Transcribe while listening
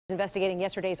Investigating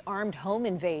yesterday's armed home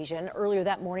invasion. Earlier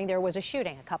that morning, there was a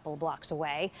shooting a couple of blocks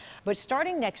away. But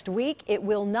starting next week, it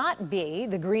will not be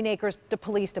the Green Acres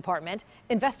Police Department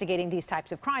investigating these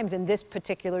types of crimes in this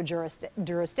particular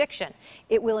jurisdiction.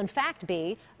 It will, in fact,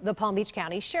 be the Palm Beach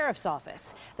County Sheriff's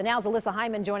Office. The Now's Alyssa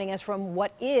Hyman joining us from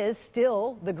what is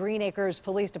still the Green Acres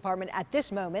Police Department at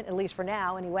this moment, at least for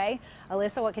now anyway.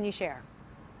 Alyssa, what can you share?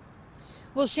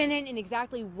 Well, Shannon, in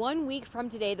exactly 1 week from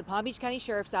today, the Palm Beach County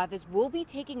Sheriff's Office will be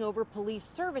taking over police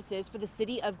services for the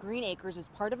city of Green Acres as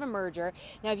part of a merger.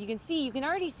 Now, if you can see, you can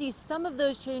already see some of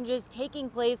those changes taking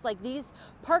place, like these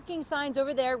parking signs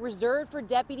over there reserved for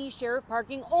deputy sheriff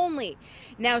parking only.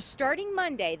 Now, starting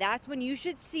Monday, that's when you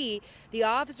should see the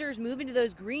officers move into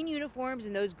those green uniforms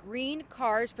and those green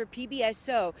cars for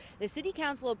PBSO. The city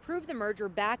council approved the merger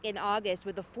back in August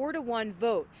with a 4-to-1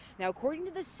 vote. Now, according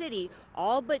to the city,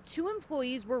 all but 2 employees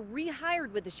were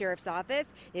rehired with the sheriff's office.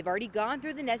 They've already gone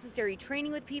through the necessary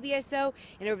training with PBSO,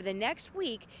 and over the next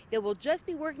week, they will just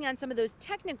be working on some of those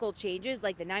technical changes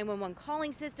like the 911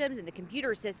 calling systems and the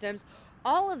computer systems.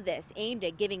 All of this aimed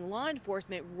at giving law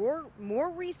enforcement more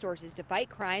resources to fight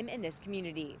crime in this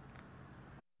community.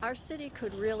 Our city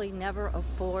could really never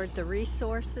afford the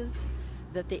resources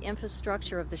that the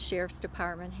infrastructure of the Sheriff's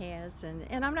Department has.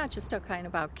 And I'm not just talking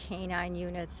about canine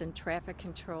units and traffic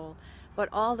control, but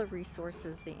all the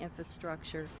resources, the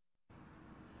infrastructure.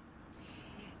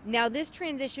 Now, this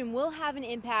transition will have an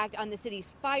impact on the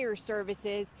city's fire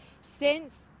services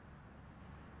since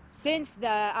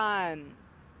the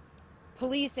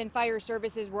police and fire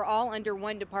services were all under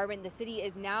one department. The city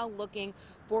is now looking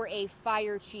for a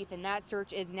fire chief, and that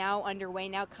search is now underway.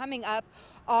 Now, coming up,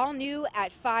 all new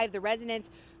at 5, the residents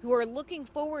who are looking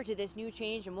forward to this new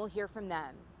change, and we'll hear from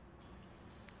them.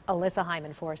 Alyssa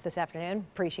Hyman for us this afternoon.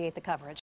 Appreciate the coverage.